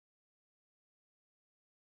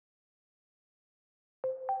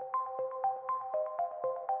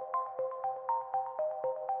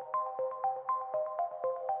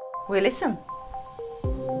We listen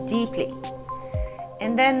deeply.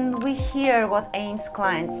 And then we hear what AIM's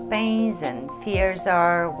clients' pains and fears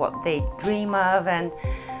are, what they dream of, and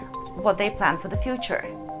what they plan for the future.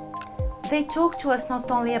 They talk to us not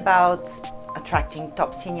only about attracting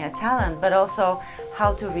top senior talent, but also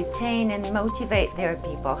how to retain and motivate their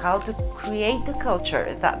people, how to create a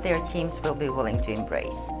culture that their teams will be willing to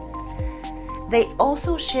embrace. They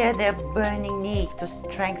also share their burning need to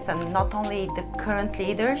strengthen not only the current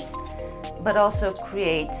leaders, but also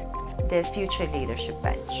create their future leadership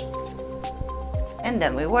bench. And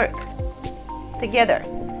then we work together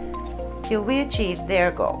till we achieve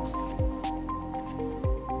their goals.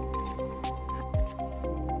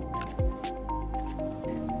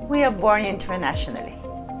 We are born internationally.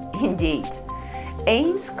 Indeed,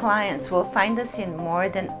 AIM's clients will find us in more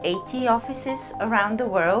than 80 offices around the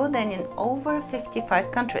world and in over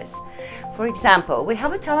 55 countries. For example, we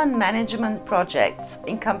have a talent management project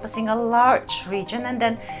encompassing a large region, and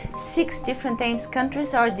then 6 different AIM's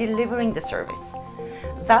countries are delivering the service.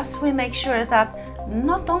 Thus, we make sure that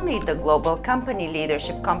not only the global company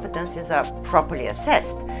leadership competencies are properly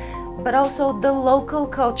assessed, but also the local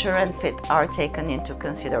culture and fit are taken into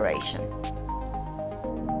consideration.